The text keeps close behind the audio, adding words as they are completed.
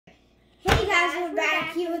guys, we're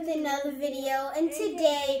back here with another video, and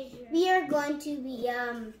today we are going to be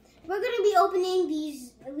opening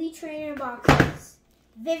these Elite Trainer boxes,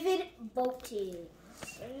 Vivid Voltage.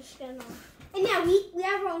 And yeah, we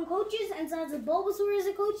have our own coaches, and so has a Bulbasaur as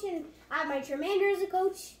a coach, and I have my Charmander as a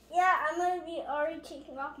coach. Yeah, I'm gonna be already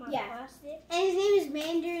taking off my plastic. And his name is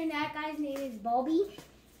Mander, and that guy's name is Bulby.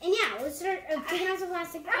 And yeah, let's start taking off the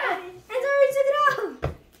plastic. And I already took it off.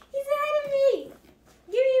 He's ahead of me.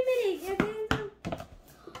 Give me a minute.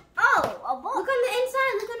 Oh, a book. Look on the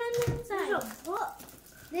inside. Look on the inside.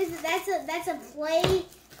 There's a book. That's a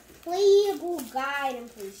playable guide, I'm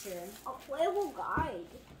pretty sure. A playable guide.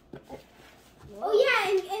 Oh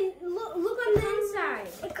yeah, and look on the inside.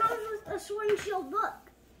 It comes with a Sword and Shield book.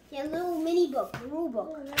 Yeah, little mini book, rule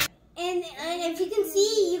book. And if you can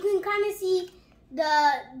see, you can kind of see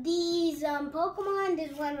these Pokemon.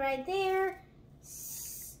 There's one right there.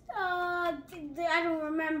 I don't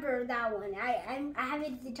remember that one. I have it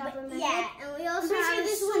at the top of my head. And we also have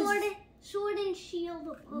this Sword and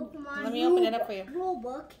Shield Pokemon. Let me open it up for you. Rule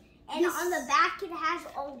book. And on the back, it has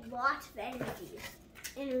a lot of energies.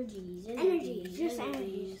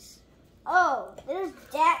 Energies. Oh, there's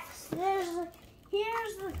decks. Here's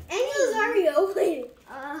the. And those already open.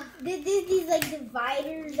 These like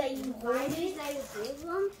dividers that you hold. Give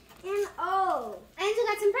them. And and so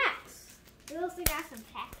got some packs. we also got some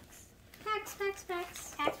packs. Packs.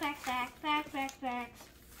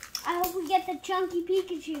 I hope we get the Chunky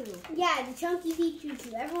Pikachu. Yeah, the Chunky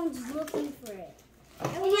Pikachu. Everyone's looking for it.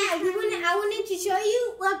 And yeah, I wanted to show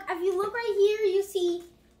you. Look, if you look right here, you see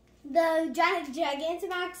the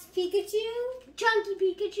Gigantamax Pikachu, Chunky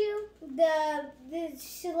Pikachu. the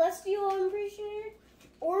Celestial, I'm pretty sure,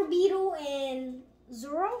 Orbeetle, and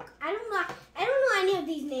Zoroark. I don't know any of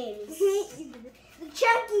these names. The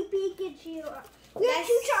Chunky Pikachu. We have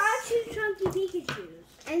two Chunky Pikachus.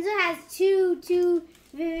 Enzo has two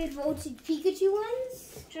Vivid Voltage Pikachu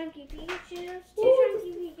ones. Chunky Pikachus. Two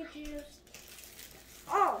Chunky Pikachus.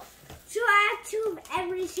 Oh, so I have two of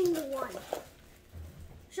every single one.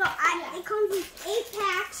 So it comes with 8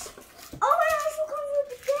 packs. Oh, it also comes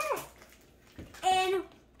with a deck. And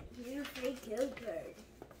here's a free code card.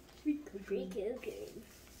 Free code card.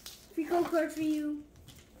 Free code card for you.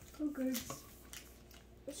 Code cards.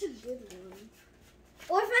 It's a good one.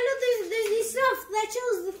 Oh, I found out there's this stuff that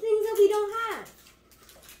shows the things that we don't have.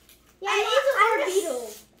 Yeah,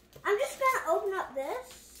 I'm just gonna open up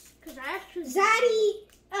this because I have to. Zaddy,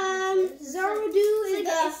 Zarudu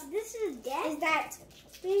This is a deck. is that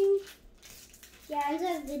thing. Yeah, it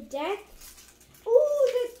has the deck. Ooh,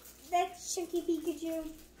 that's Chunky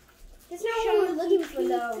Pikachu. That's not what we're looking for,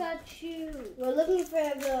 though. Pikachu. We're looking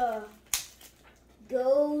for the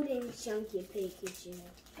golden Chunky Pikachu.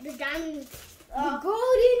 The diamond.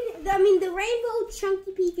 The rainbow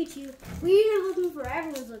Chunky Pikachu. We're looking for.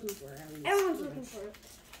 Everyone's looking for. Everyone's looking for it.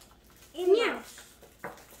 Yeah.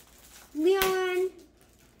 Leon.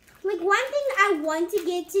 Like, one thing I want to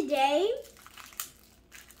get today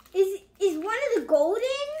is one of the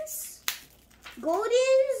Goldens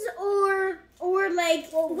or like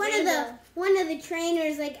one of the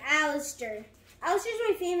trainers, like Alistair. Alistair's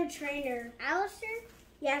my favorite trainer. Alistair?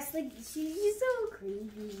 Yes, like she's so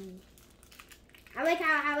creepy. I like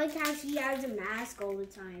how she has a mask all the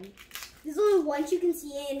time. There's only once you can see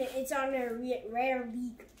it, and it's on a rare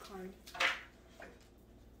leak card.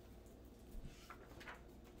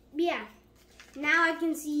 Yeah, now I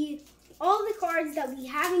can see all the cards that we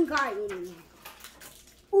haven't gotten yet.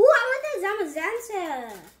 Ooh, I want that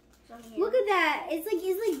Zamazenta. Look at that. It's like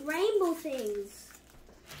rainbow things.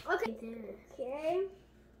 Okay. Okay.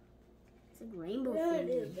 It's like rainbow We're gonna things.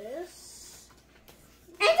 do this.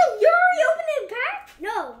 And so you're already opening a pack?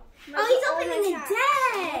 No. Oh, he's opening a I'm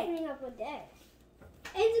deck. opening up a deck.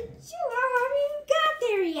 And you haven't even got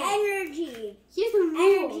there yet. Energy. Here's some more.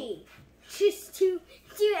 Energy. Just two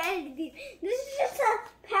energies. This is just a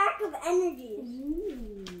pack of energies.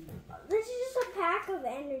 Ooh. This is just a pack of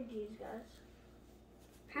energies, guys.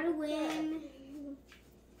 How to win.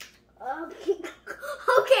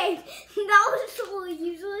 Okay, that was so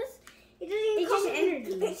useless. It's just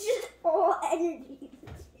energies. It's just all energies.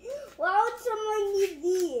 Why would someone need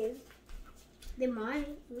these? They might.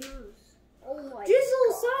 Who knows? Oh my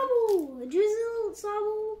Drizzle,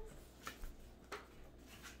 Sobble.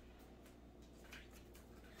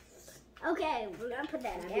 Okay, we're gonna put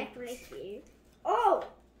that deck right here. Oh!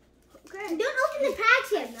 Okay. Don't open the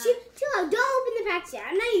packs yet. Chill out. Don't open the packs yet.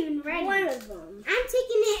 I'm not even ready. One of them. I'm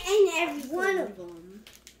taking it in everything. One of them.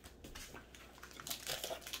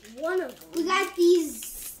 One of them. We got these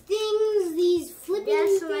things, these flipping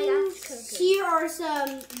Yes, so I got things. Here are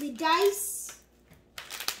the dice.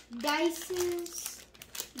 dices,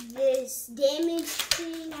 this damage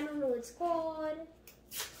thing, I don't know what it's called.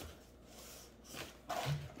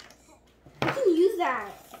 I can use that.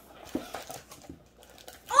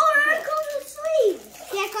 Oh, it comes with sleeves.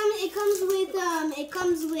 Yeah, it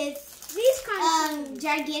comes with These kind of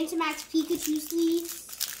Gigantamax Pikachu sleeves.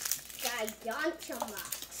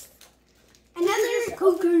 Gigantamax. Another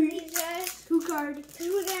code card. Because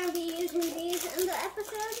we're gonna be using these in the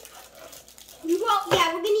episode. Well,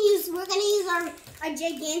 yeah, we're gonna use our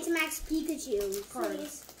Gigantamax Pikachu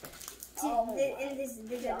cards in this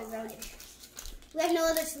episode. We have no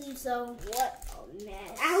other sleeves, so What a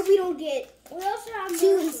mess. I hope we don't get We also have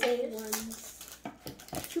too more insane sleeves.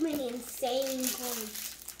 ones. Too many insane cards.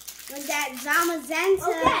 Like that Zamazenta.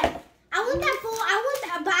 Okay. I want that full. I want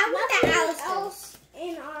that, but I want that Nothing Alistair. else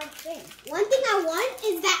in our thing. One thing I want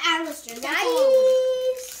is that Alistair.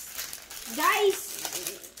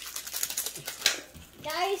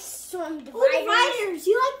 Dice from Oh, dividers. dividers.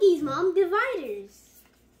 You like these, Mom? Dividers.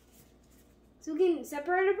 So we can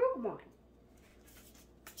separate our Pokemon.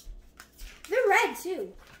 They're red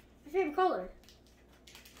too. My favorite color.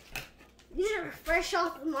 These are fresh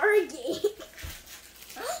off the market.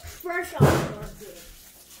 Fresh off the market.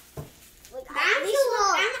 Like, I'm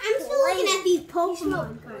still looking at these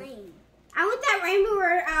Pokemon Pokemon cards. I want that Rainbow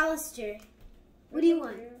Rare Alistair. What do you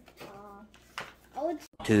want? I would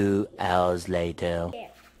 2 hours later.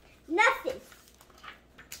 nothing.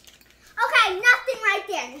 Okay, nothing right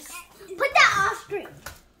there. Just put that off screen.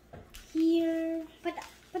 Here. Put it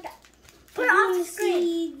I off wanna the screen.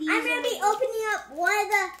 see these I'm gonna be ones. opening up one of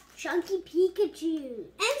the Chunky Pikachu.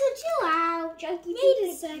 Enzo, chill out. Chunky Wait a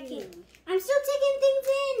Pikachu. second. I'm still taking things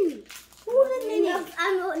in. Hold a minute.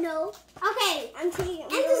 No. Okay. I'm taking.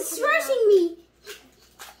 Enzo's rushing me.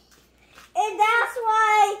 And that's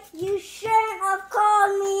why you shouldn't have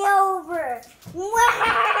called me over.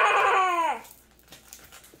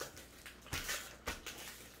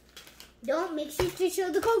 Don't make sure to show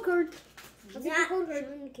the code card. I'll take Not the code card.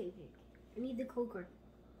 I need the code card.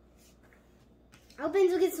 I hope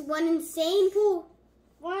Enzo gets one insane pool.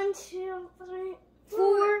 1, 2, 3,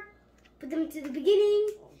 4. Put them to the beginning.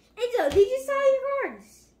 Enzo, did you saw your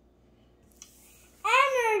cards?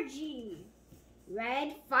 Energy.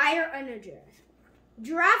 Red Fire Energy.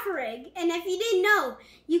 Girafarig, and if you didn't know,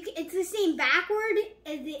 it's the same backward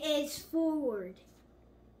as it is forward.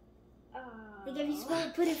 Like if you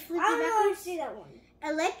put it flipped I don't know how to backwards. say that one.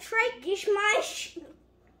 Electric, Gishmash.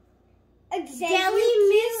 Deli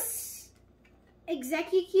Miss,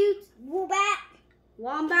 Execute, Woobat.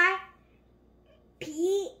 Wombat,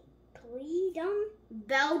 Pleedum.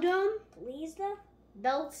 Beldum, Pleasda.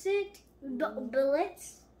 Beltsit,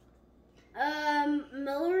 Blitz,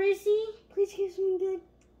 Millerissy. Please give some good.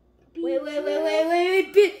 Wait.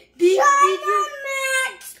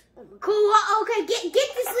 Dynamax. Cool. Okay, get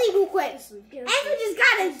this league real quick. Andrew just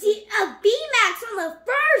got a B-Max on the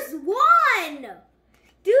first one.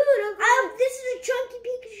 Dude, This is a Chunky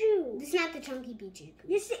Pikachu. this is not the Chunky Pikachu.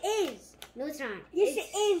 Yes, it is. No, it's not. Yes,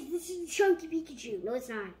 it is. This is a Chunky Pikachu. No, it's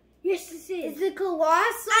not. Yes, this is. It's the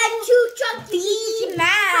Colossal I have 2 Chunky Pikachus. B-Max.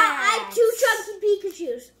 I have 2 Chunky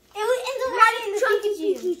Pikachus. And the Chunky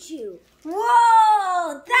Pikachu. Pikachu.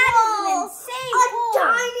 Whoa, that is an insane A pull.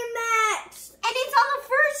 Dynamax. And it's on the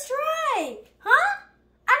first try. Huh?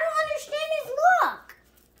 I don't understand his luck.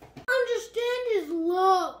 Understand his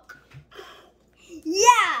luck.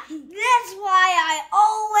 Yeah, that's why I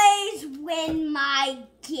always win my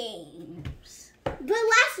games. But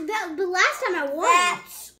last time I won.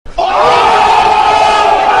 That's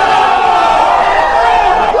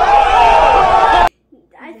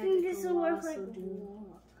I think this will work like.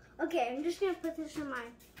 Okay, I'm just gonna put this in my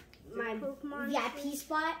Pokemon VIP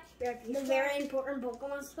spot. VIP The spot. very important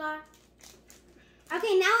Pokemon spot.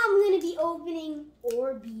 Okay, now I'm gonna be opening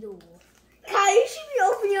Orbeetle. Kai, you should be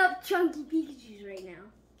opening up Chunky Pikachus right now.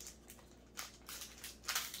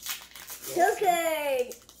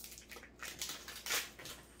 Okay.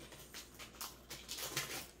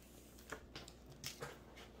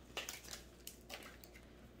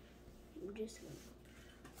 I'm just gonna.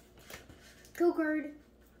 Code card.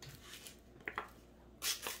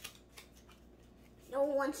 No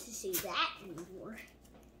one wants to see that anymore.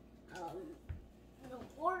 The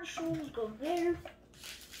water shoes go there.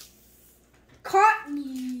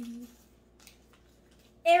 Cottony.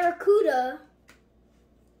 Aracuda.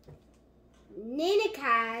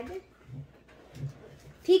 Ninacad.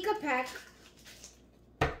 Pikapak.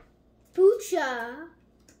 Pucha.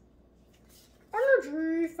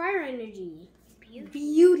 Energy. Fire Energy.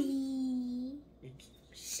 Beauty.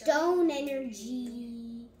 Stone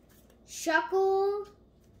Energy. Shuckle.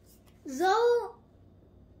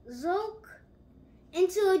 Zook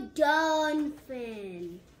into a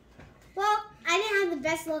Dunfin. Well, I didn't have the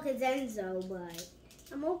best luck as Enzo, but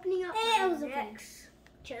I'm opening up It my was next.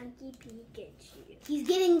 Chunky Pikachu. He's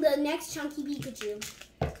getting the next Chunky Pikachu.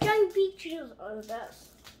 Chunky Pikachus are the best.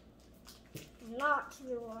 Not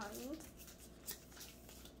the one.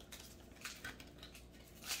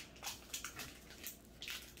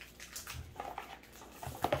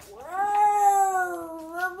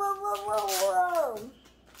 Whoa.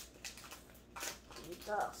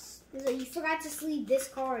 Dust. So you forgot to sleeve this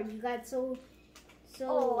card. You got so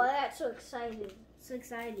Oh, I got so excited.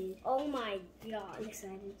 excited. Oh my god.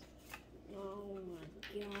 Excited. Oh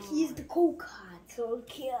my god. He's the cool card. so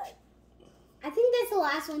cute. I think that's the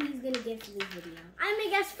last one he's gonna get for this video. I'm gonna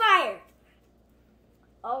guess fire.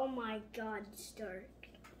 Oh my god, it's dark.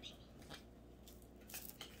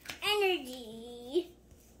 Energy.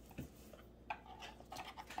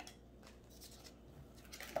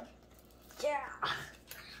 Yeah.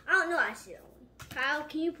 I don't know. I see that one. Kyle,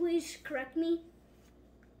 can you please correct me?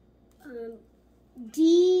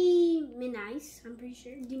 Demonize, I'm pretty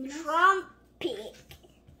sure. Demonize.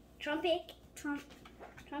 Trumpet.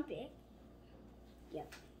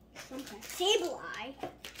 Yep. Okay. Sableye.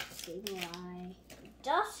 Sableye.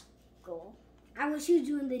 Duskull. I wish he was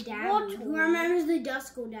doing the dab. Voltorb. Who remembers the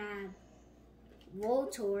Duskull dab?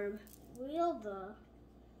 Voltorb.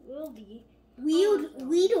 Wieldy.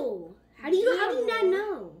 Weedle. How do you not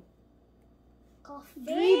know?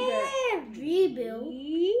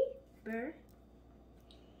 Dreeble.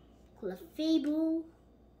 Clefable.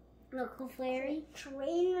 No, Clefairy.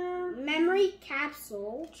 Trainer. Memory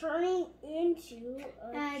capsule. Turning into a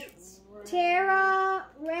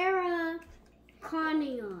Rara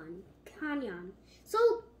Canyon. So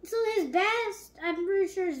his best, I'm pretty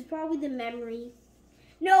sure, is probably the memory.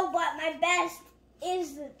 No, but my best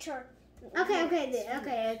is the turn. Okay, we get it.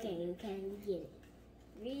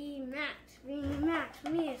 Remax.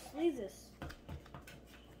 Let me leave this.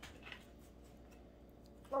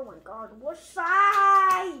 Oh my god, what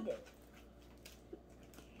side?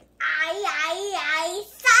 I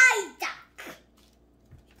side duck.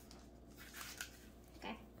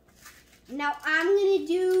 Okay. Now I'm gonna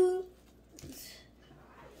do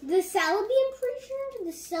the Celebi, I'm pretty sure.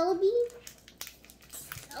 The Celebi.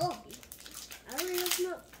 I don't even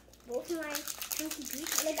know. Both of my Chunky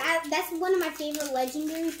Pikachu. Like that's one of my favorite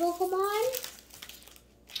legendary Pokemon.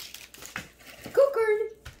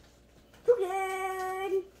 Cookard.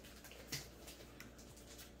 Good.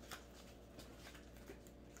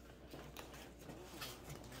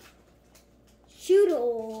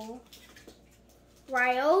 Shoodle.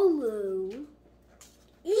 Riolu.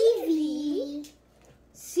 Eevee.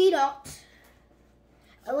 Seedot.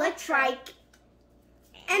 Electrike.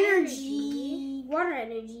 Energy. Water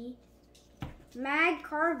energy. Mag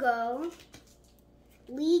Cargo.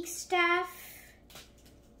 League Staff.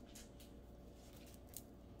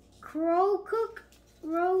 Crowcook.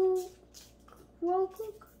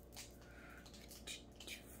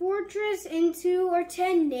 Fortress into or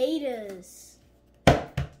Tornadoes.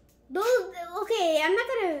 Those okay, I'm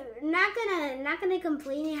not gonna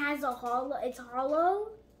complain. It has a hollow. It's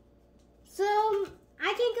hollow, so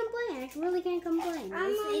I can't complain. I really can't complain.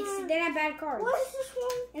 They're not bad cards. What is this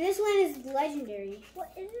one? And this one is legendary.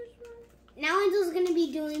 What is this one? Now Angel's gonna be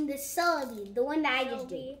doing the Celebi, the one that I just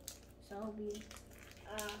did. Celebi.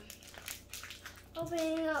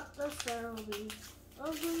 Opening up the Celebi.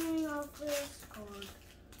 Opening up this card.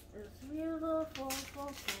 It's beautiful.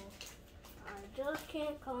 I just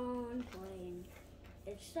can't complain.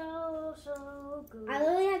 It's so good. I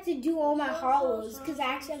literally have to do all my hollows because I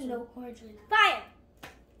actually have no cards right now. Fire!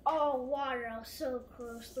 Oh, water. I was so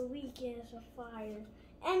close. The weakness of fire.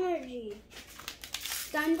 Energy.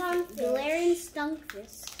 Stunfisk. Galarian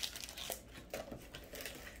Stunfisk.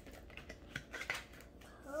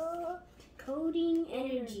 Coding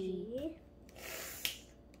Energy.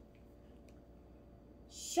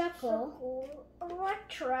 Shuckle.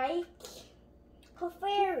 Electrike.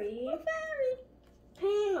 Clefairy.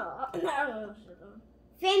 Peanut.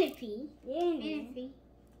 Fanapy.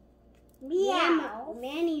 Meow.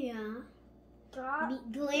 Mania. Got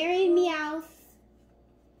Galarian Meowth.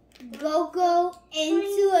 Go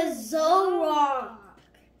into a Zoroark.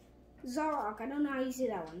 I don't know how you say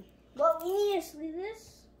that one. But we need to sleeve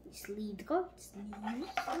this. Sleeve the card.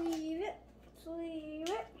 Sleeve it.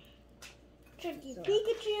 Chunky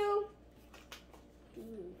Pikachu.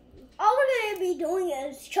 All we're going to be doing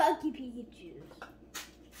is Chunky Pikachu.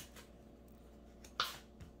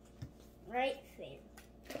 Right there.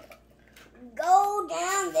 Go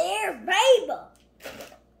down there, baby.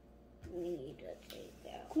 We need to take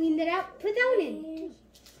that. Clean that out. Put that one in.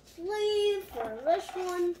 this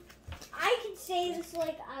one, I could say this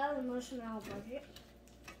like out of emotional budget.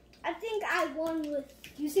 I think I won with.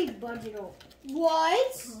 You say budget.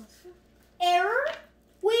 What? Error?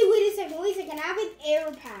 Wait a second. I have an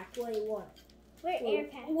error pack. Wait, what? Wait, air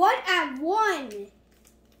pack. What at 1,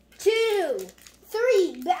 2,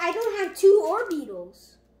 3? But I don't have 2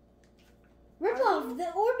 orbitals. Ripoff,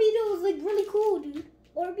 the orbital is like really cool, dude.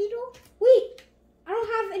 Orbital? Wait, I don't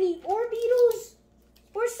have any orbitals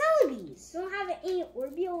or Celebies. Don't have any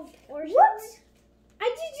orbital or What? I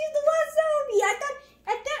did use the last Celebi. I thought.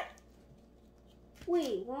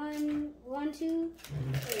 Wait, 1, 2.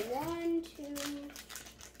 Wait, 1, 2.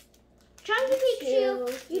 Chunky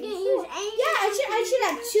Pikachu, you didn't use any. Yeah, I should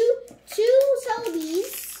have two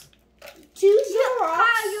Celebies, 2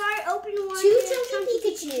 Zoroarks, You already opened one. 2 Chunky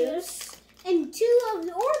Pikachus, and 2 of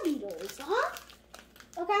the Orbitals, huh?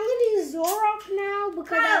 Okay, I'm gonna use Zoroark now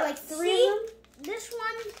because I have like 3 of them. This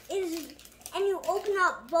one is, and you open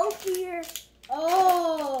up both of your.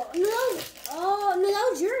 Oh no, that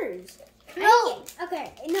was yours. No.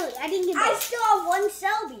 Okay, no, I didn't get I that. still have one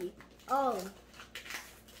Celebi. Oh.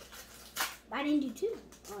 I didn't do 2.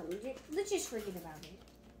 Oh, let's just forget about it.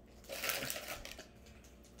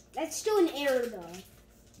 That's still an error, though.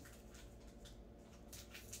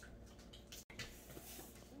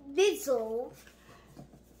 Bizzle,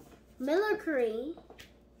 Millicry,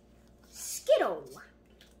 Skittle,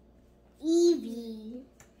 Eevee,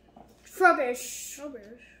 Trubbish,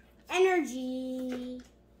 Energy,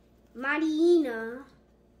 Mariana,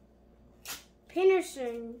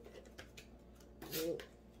 Pinnerson,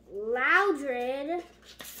 Loudred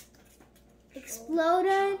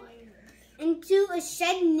exploded into a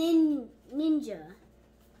shed ninja.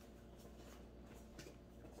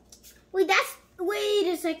 Wait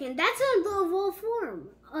a second. That's a level form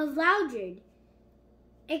of Loudred.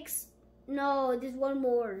 No, there's one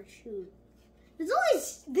more. Shoot. There's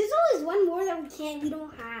always one more that we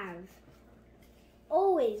don't have.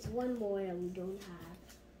 Always one more that we don't have.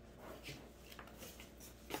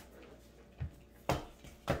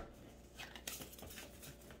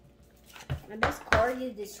 My best card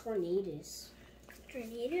is this Tornadus.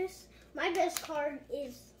 Tornadus? My best card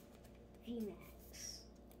is VMAX.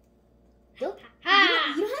 You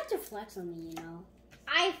don't have to flex on me, you know.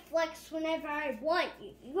 I flex whenever I want.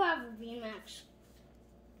 You have a VMAX.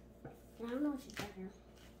 I don't know what you're talking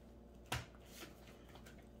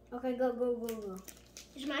about. Okay, go.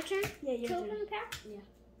 Is it my turn? Yeah, your to turn. open the pack? Yeah.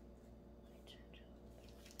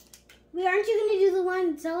 Wait, aren't you gonna do the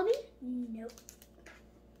one Celebi? Nope.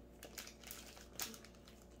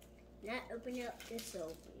 Not open up this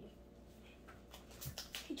open.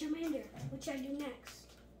 Hey, Charmander, what should I do next?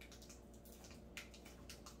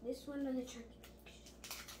 This one or the Chunky?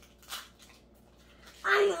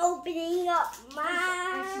 I'm opening up my.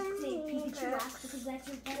 I should say Pikachu box because that's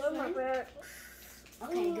your best friend.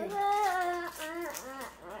 Okay, good.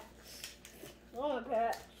 Oh, my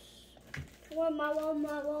pets.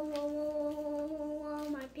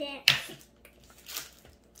 My pets.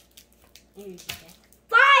 Energy deck.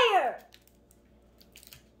 Fire!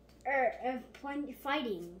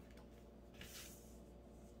 Fighting.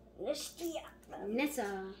 Nessa.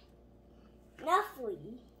 Nuffly.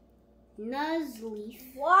 Nuzleaf.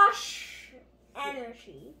 Wash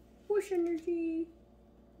Energy. Push Energy.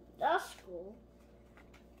 Duskull.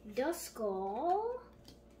 Duskull.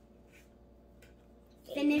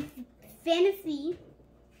 Fantasy.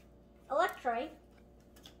 Electrike.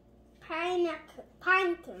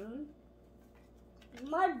 Pinecone.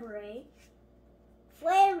 Mudbray.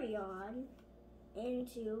 Flareon.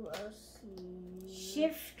 Into a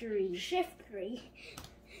Shiftry.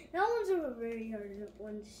 That one's a very hard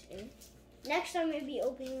one to say. Next, I'm gonna be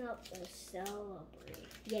opening up the Celebrate.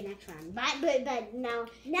 Yeah, next round. But now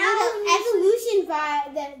Now the evolution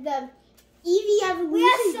vibe, the Eevee evolution. We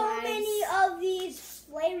have so vibes. many of these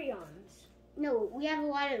Flareons. No, we have a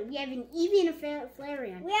lot of. We have an Eevee and a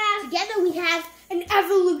Flareon. We have Together, we have an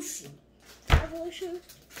evolution. evolution.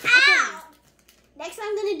 Ow! Next,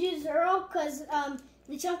 I'm gonna do Zero because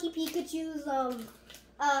the Chunky Pikachu's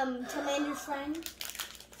Charmander's friend.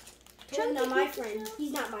 Chunky Not my Pikachu? friend.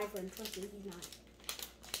 He's not my friend. Trust me, he's not.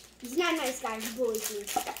 He's not a nice guy. He bullies me.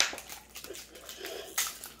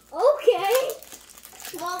 Okay.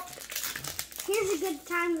 Well, here's a good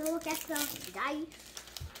time to look at the dice.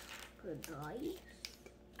 Good dice.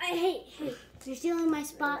 Hey, you're stealing my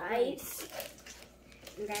spotlight. Dice.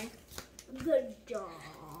 Okay. Good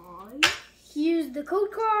dice. Here's the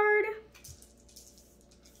code card.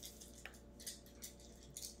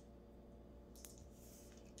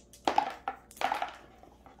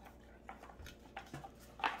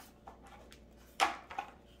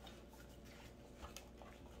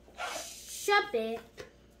 Shuppet,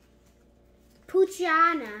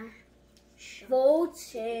 Poochyena,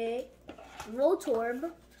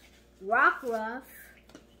 Voltorb, Rockruff,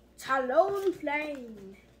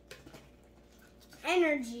 Talonflame,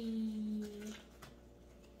 Energy.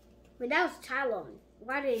 Wait, that was Talon.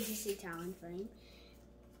 Why did I just say Talonflame?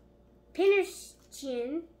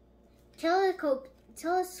 Pinnerchin,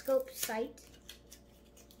 Telescope Sight,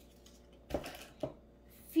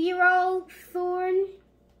 Fearothorn,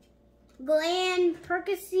 Gland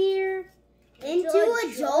Perkaseer, into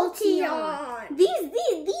a Jolteon. These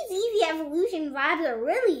easy evolution vibes are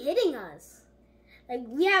really hitting us. Like,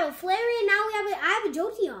 we have a Flareon, now I have a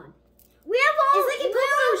Jolteon. We have all. It's like in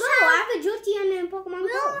Pokemon Go. I have a Jolteon in Pokemon We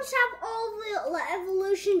Go. almost have all the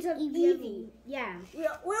evolutions of Eevee. Yeah. We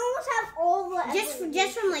almost have all the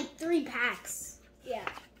Just from like 3 packs. Yeah.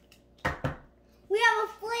 We have a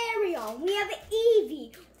Flareon. We have an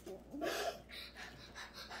Eevee.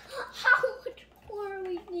 How much more are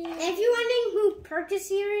we doing? And if you're wondering who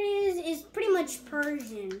Perkaseer is pretty much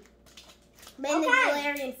Persian. But in the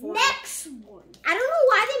Galarian form. Next one. I don't know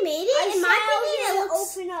why they made it. In my opinion, it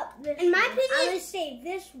looks. Open up this In my one. opinion, I'm gonna say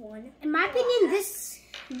this one. In my opinion, these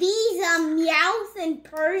Meowth and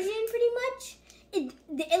Persian pretty much. It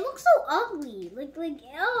looks so ugly. Like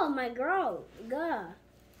oh my girl, God.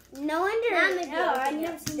 No wonder. I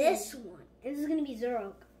never seen this one. This is gonna be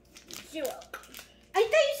Zoroark. Zoroark. I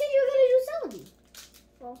thought you said you were gonna do Celebi.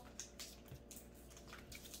 Well,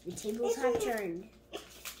 the tables have turned.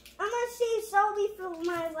 I'm gonna save Celebi for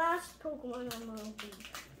my last Pokemon I'm gonna open.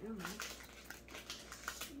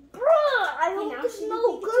 Bruh, I hope now there's should no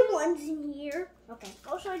we good ones in here. Okay.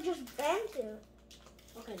 Also, I just bent it.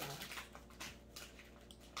 Okay, now.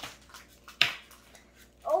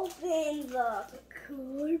 Open the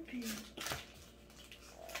card.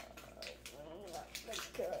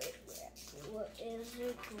 What is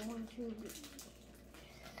it going to be?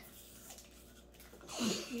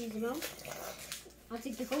 You need the milk? I'll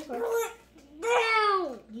take the code card. Put it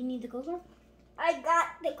down! You need the code card? I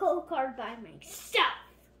got the code card by myself.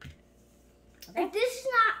 Okay. If this is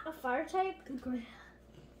not a fire type, Code card.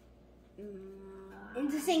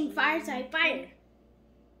 It's the same fire type. Fire.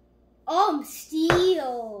 Oh,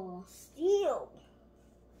 steel. Steel.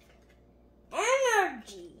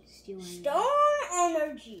 Energy. Steel. Stone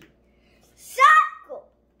energy. Shackle.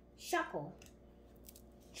 Shuckle.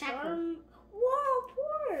 Shackle. Whoa,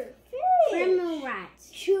 poor fish. Remorat.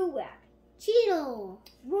 Chewat. Cheetle.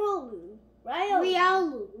 Wooloo.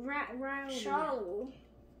 Ryalu. Riolu. Shalu.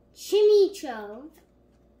 Chimicho.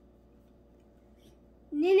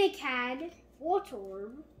 Ninakad.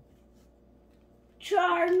 Voltorb.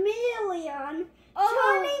 Charmeleon. Oh,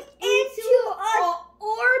 Turning into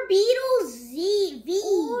Orbeetle V.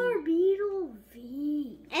 Orbeetle V.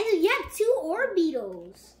 And you have 2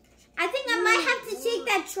 Orbeetles. I think I might have to take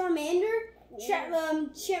that Charmander,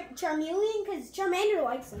 Charmeleon, because Charmander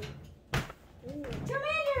likes him.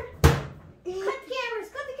 Charmander! Cut the cameras!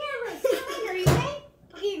 Charmander, are you okay?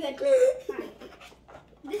 Okay, you're good. Fine.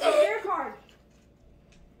 This is your card.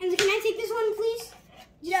 And can I take this one, please?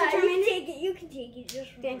 Yeah, for you Charmander? can take it. You can take it. Just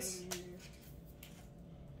for Thanks. Charmander.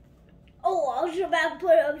 Oh, I was about to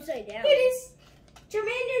put it upside down. Here it is.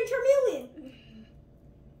 Charmander and Charmeleon.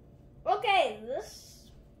 Okay, this.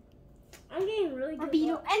 I'm getting really good. Orbeetle.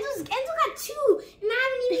 luck. Enzo got 2, and I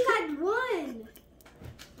haven't even got 1.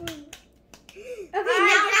 Okay, now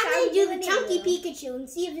I'm going to do the Chunky Pikachu and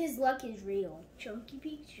see if his luck is real. Chunky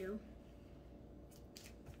Pikachu.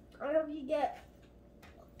 I hope you get.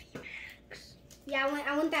 Yeah,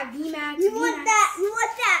 I want that VMAX. You want that? You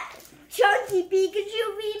want that? Chunky Pikachu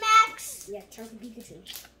VMAX. Yeah, Chunky Pikachu.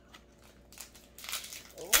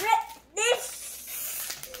 Rip this.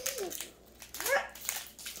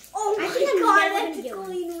 Oh I my think I'm god, never that's gonna a get one.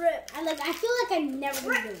 clean rip. I feel like I'm never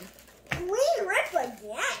gonna do it. Clean rip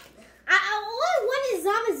again. All I want is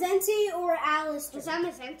Zamazenta or Alistair.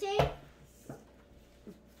 Zamazenta?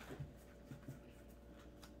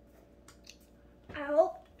 I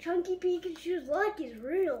hope Chunky Pikachu's luck is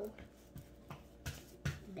real.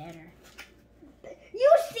 Better.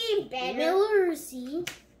 You seem better. Millercy.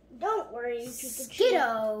 Don't worry, Pikachu.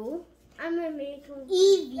 Skiddo. I'm gonna make him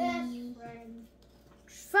Eevee. best friend.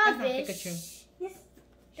 Trubbish. Yes,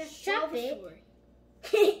 that's Shuppet.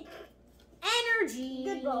 Bulbasaur. Energy.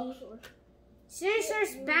 Good Bulbasaur.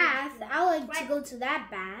 Sinister's Bath. I like to go to that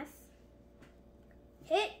bath.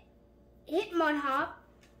 Hitmonhop.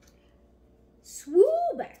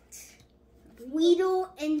 Swoobat.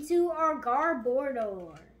 Weedle into our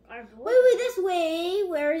Garbodor. Wait, this way.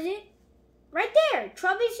 Where is it? Right there.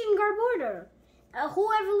 Trubbish and Garbodor. A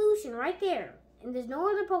whole evolution right there. And there's no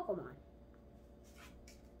other Pokemon.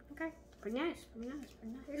 Okay. Pretty nice, pretty nice,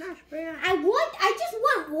 pretty nice. Pretty nice, pretty nice. I just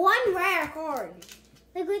want one rare card.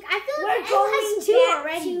 Like I feel like We're it has two going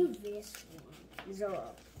already. back to this one.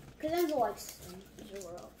 Zero. Because Enzo likes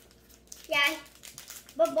Zero. Yeah,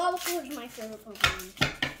 but Bulbasaur is my favorite Pokemon.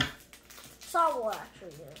 Sobble actually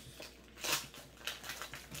is.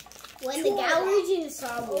 When the Galarian is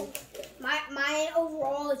Sobble. My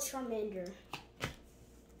overall is Charmander.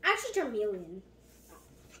 Actually, Charmeleon.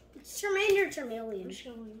 It's Charmander, Charmeleon. I'm just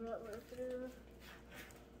gonna leave it right there.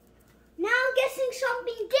 Now I'm guessing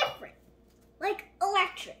something different, like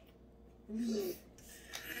electric.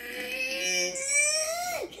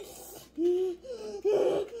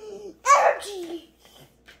 Energy.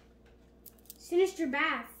 Sinister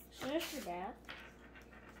Bath. Sinister Bath.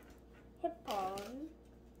 Hippon.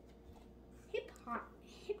 Hip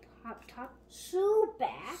hop top.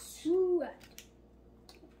 Subat.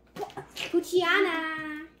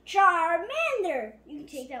 Poochyena. Charmander. You can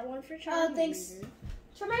take that one for Charmander. Oh, thanks.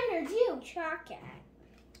 Charmander, it's you. Charcat.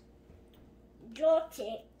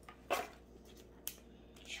 Joltik.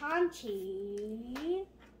 Chansey.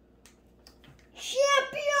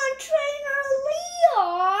 Champion Trainer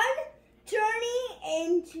Leon turning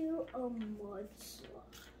into a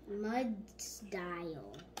Mudslug.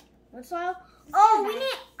 Mudstyle. Mudslug? Oh, we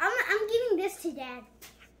need. I'm giving this to Dad.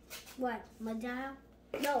 What? Mudstyle?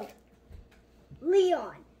 No.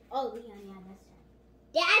 Leon. Oh, Leon, yeah, that's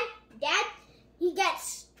Dad, he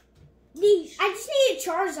gets these I just need a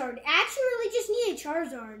Charizard. I actually really just need a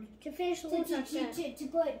Charizard to finish the to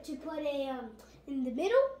put a in the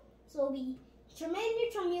middle. So it'll be Charmander,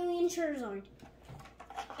 Charmeleon, Charizard.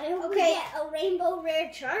 I hope we Okay. get a rainbow rare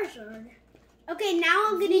Charizard. Okay, now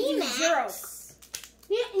I'm gonna do VMAX.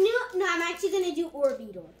 Zero. No, I'm actually gonna do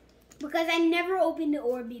Orbeetle because I never opened the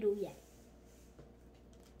Orbeetle yet.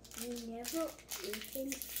 You never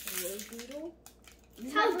opened Orbeetle?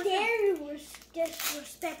 How How dare you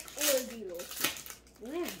disrespect Orbeetle?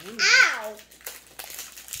 Where? Ow!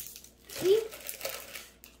 See?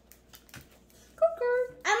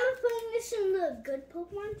 I'm putting this in the good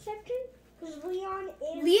Pokemon section because Leon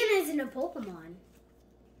is. Leon isn't a Pokemon.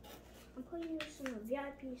 I'm putting this in the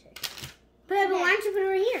VIP section. But why don't you put it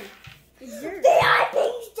right here? It's yours. VIP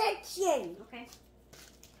section! Okay.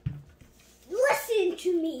 Listen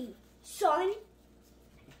to me, son.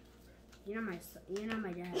 You're not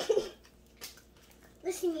my dad.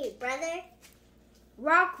 Listen to me, brother.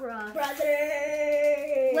 Rockruff. Brother.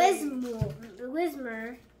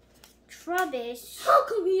 Whismur. Trubbish. How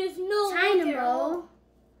come he has no Dynamo.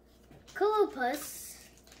 Colopus.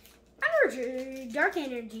 Dark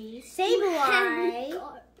Energy. Sableye.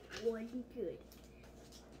 One good.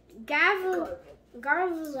 Garvlant.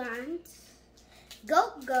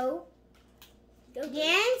 Goat.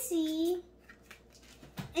 Yancy.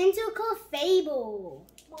 Into Clefable.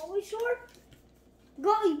 Bulbasaur?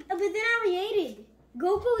 But they're not related.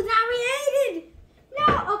 Goku is not related. No.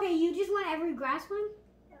 Okay, you just want every grass one?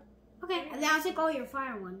 Okay, then I'll take all your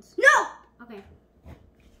fire ones. No! Okay.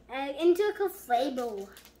 Into a Clefable.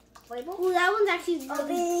 Ooh, that one's actually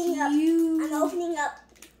really cute. I'm opening up.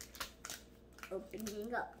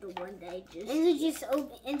 Opening up the one that I just.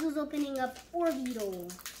 Enzo's opening up Orbeetle.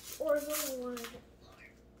 Or the one.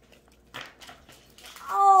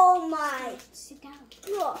 Oh my. Sit down.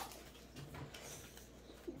 Look.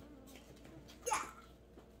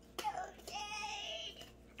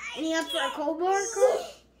 Any up for a Cobra?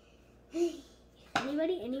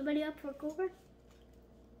 Anybody up for a Cobra?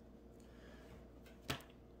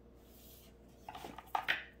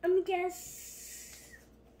 Let me guess.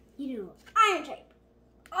 You know. Iron type.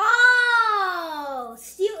 Oh,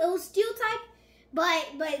 steel. It was steel type, but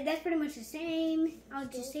that's pretty much the same. I'll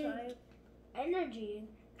just say Type. Energy.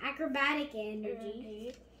 acrobatic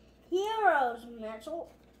energy. Heroes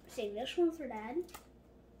metal. Save this one for Dad.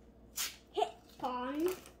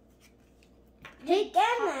 Hitpon.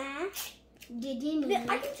 Dedenne. Dedenne.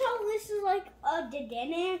 I can tell this is like a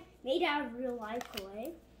Dedenne made out of real life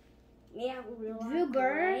clay. Made out of real life Drillbur.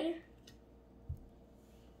 clay.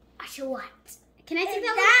 Oshawott. Can I take And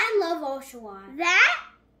that one? I love Oshawott. That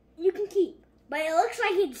you can keep, but it looks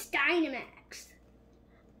like it's Dynamax.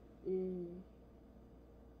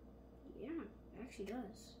 Yeah, it actually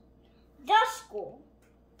does. Duskull.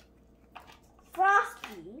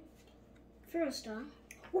 Frosty. Ferrostar.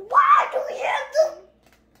 Why do we have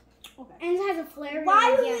the? Okay. And it has a Flareon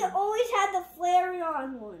Why do we again. always have the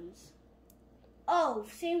Flareon ones? Oh,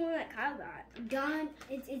 same one that Kyle got. Dun.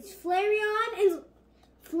 It's Flareon and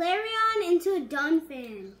Flareon into a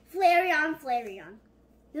Dunfin. Flareon.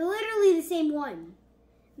 They're literally the same one.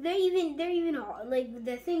 They're even like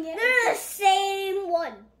the thing. They're the same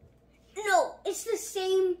one. No, it's the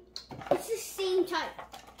same It's the same type.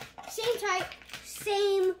 Same type,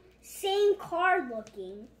 same card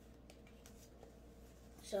looking.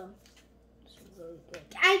 So, it's really good.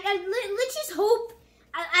 Let's just hope.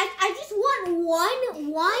 I just want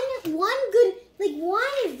one good, like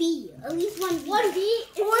one V, at least one V. One V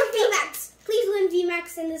or VMAX. Please win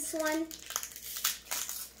VMAX in this one.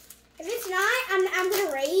 If it's not, I'm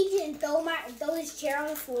gonna rage and throw this chair on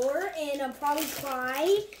the floor and probably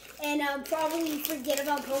cry and probably forget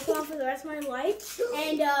about Pokemon for the rest of my life.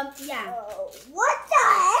 And yeah. What the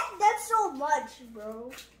heck? That's so much,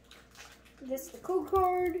 bro. This is the code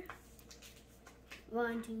card.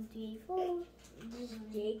 1, 2, 3, 4.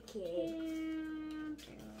 JK.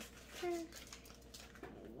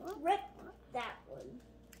 Rip that one.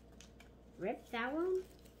 Rip that one.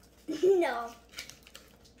 No.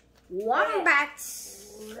 Wombats.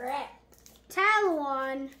 Rip.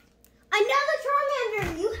 Talon. Another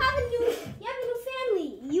Charmander. You have a new family.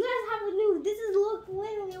 You guys have a new. This is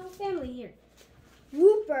literally a family here.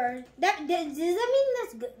 Wooper. Does that mean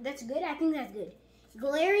that's good? That's good. I think that's good.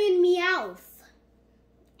 Galarian Meowth.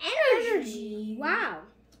 Energy. Wow.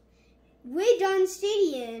 Waydon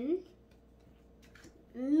Stadion.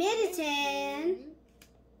 Meditan.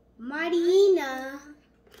 Marina.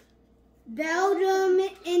 Beldum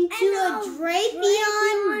into a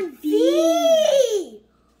Drapion V.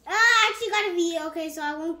 I actually got a V. Okay, so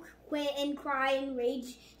I won't quit and cry and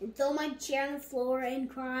rage and throw my chair on the floor and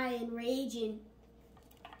cry and rage and.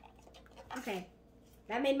 Okay,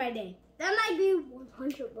 that made my day. That might be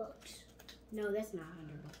 $100. No, that's not $100.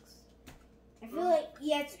 I feel like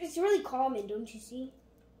it's really calming, don't you see?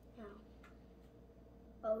 No.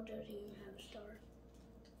 Oh, it doesn't even have a star.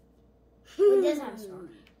 It does have a star.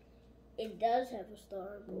 It does have a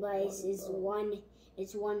star, But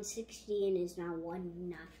it's 160 and it's not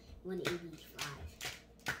 185.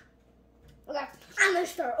 Okay, I'm gonna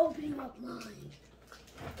start opening up mine.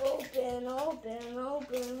 Open.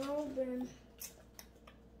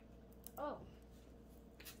 Oh.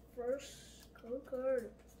 First code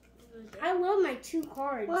card. I love my 2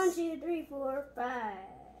 cards. 1, 2, 3, 4, 5.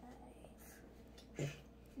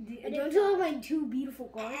 Don't you love my 2 beautiful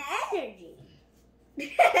cards? Energy.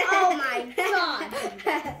 Oh my god.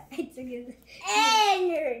 It's a good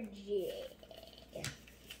Energy.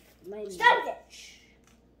 Starfish.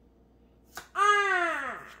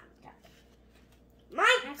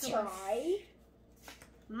 My toy.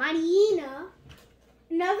 Marina.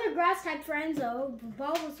 Another grass type Frenzo.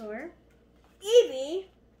 Bulbasaur. Eevee.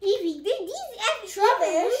 Eevee. These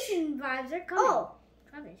evolution vibes are coming. Oh.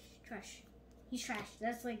 Trash. He's trash.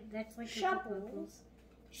 That's like Shuffle.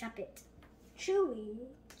 Shuppet. Chewy.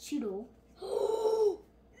 Chudo.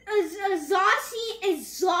 A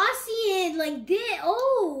Zacian like this.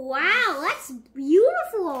 Oh wow, that's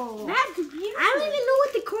beautiful. That's beautiful. I don't even know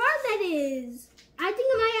what the card that is. I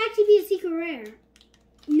think it might actually be a secret rare.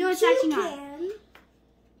 No, it's actually not.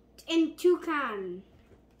 And Toucan.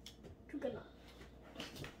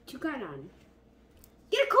 Toucanon.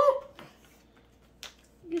 Get a coat.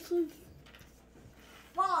 Guess what?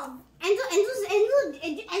 Mom.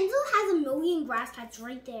 Enzo has a million grass types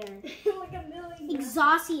right there. Like a million.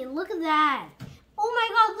 Exhaustion, look at that. Oh my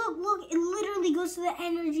god, look. It literally goes to the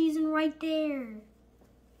energies and right there.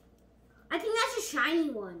 I think that's a shiny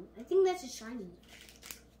one. I think that's a shiny.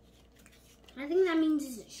 I think that means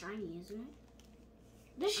it's a shiny, isn't it?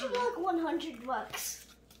 This should be like $100.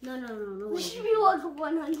 No. This should be like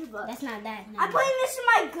 $100. That's not that. No. I'm putting this in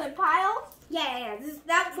my good pile. Yeah.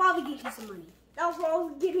 That probably gets you some money. That'll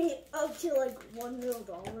probably give me up to like $1 million.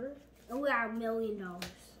 Oh yeah, $1 million.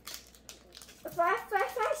 If I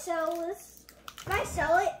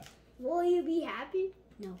sell it, will you be happy?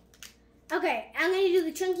 No. Okay, I'm gonna do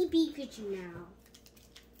the Chunky Pikachu now.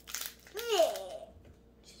 Yeah.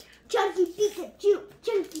 Chunky Pikachu.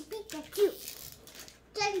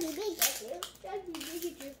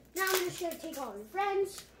 Now I'm just gonna take all your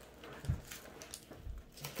friends.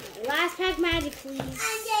 Last pack magic, please. I'm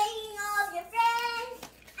taking all your friends.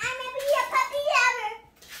 I'm gonna be a puppy lover.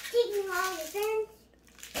 Taking all your friends.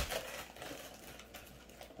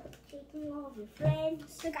 Taking all your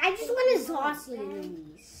friends. Look, I just want a Zacian,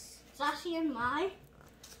 please. Zacian, my.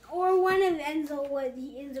 Or one of Enzo, what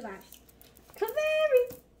the Enzo got.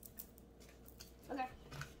 Kaveri. Okay.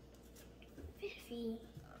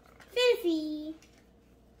 Fifi.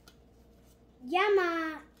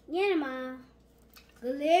 Yanma.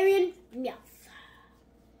 Galarian Meowth.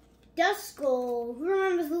 Duskull. Who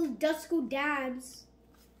remembers those Duskull dabs?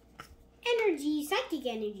 Energy. Psychic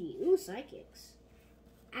energy. Ooh, psychics.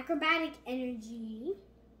 Acrobatic energy.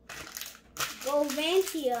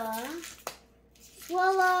 Golvantia.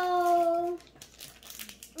 Swallow.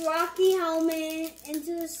 Rocky helmet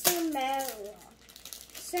into the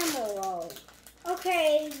Samuro.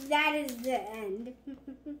 Okay, that is the end.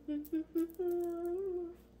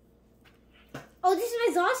 Oh, this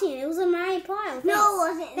is my Zacian. It was in my pile. No, it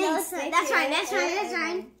wasn't. No, Thanks. it's not. That's fine. That's fine. That's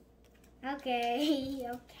fine. Okay,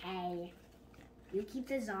 okay. You keep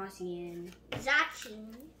the Zacian.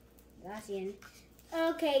 Zacian.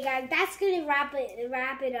 Okay, guys, that's gonna wrap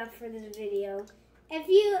it up for this video. If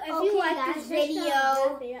you like this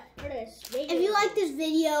video, if you like this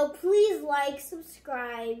video, please like,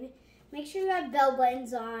 subscribe, make sure you have bell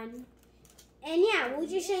buttons on, and yeah, we'll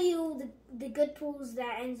just show you the good pools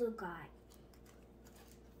that Enzo got.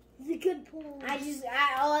 The good pool.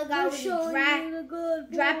 All I got was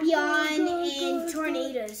Drapion and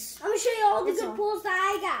Tornadoes. I'm gonna show you all the good pools that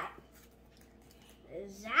I got.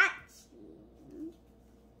 That.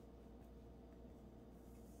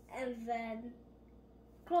 And then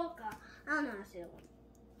Cloaca. I don't know how to say that one.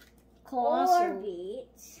 Colossal.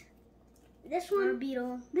 Orbeet. This one.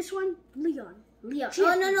 Orbeetle. This one. Leon. Leon.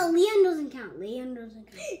 Oh, no. Leon doesn't count. Leon doesn't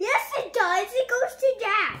count. Yes, it does. It goes to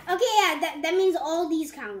Dad. Okay, yeah, that means all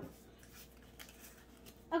these count.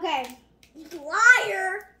 Okay. He's a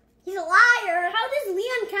liar. He's a liar. How does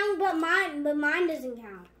Leon count but mine doesn't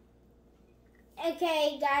count?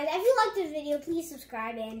 Okay, guys, if you like this video, please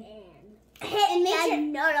subscribe and Hit make that sure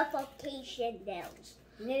notification bells.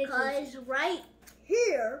 Because right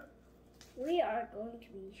here, we are going to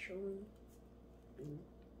be showing you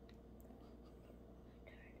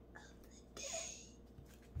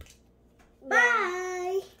Bye.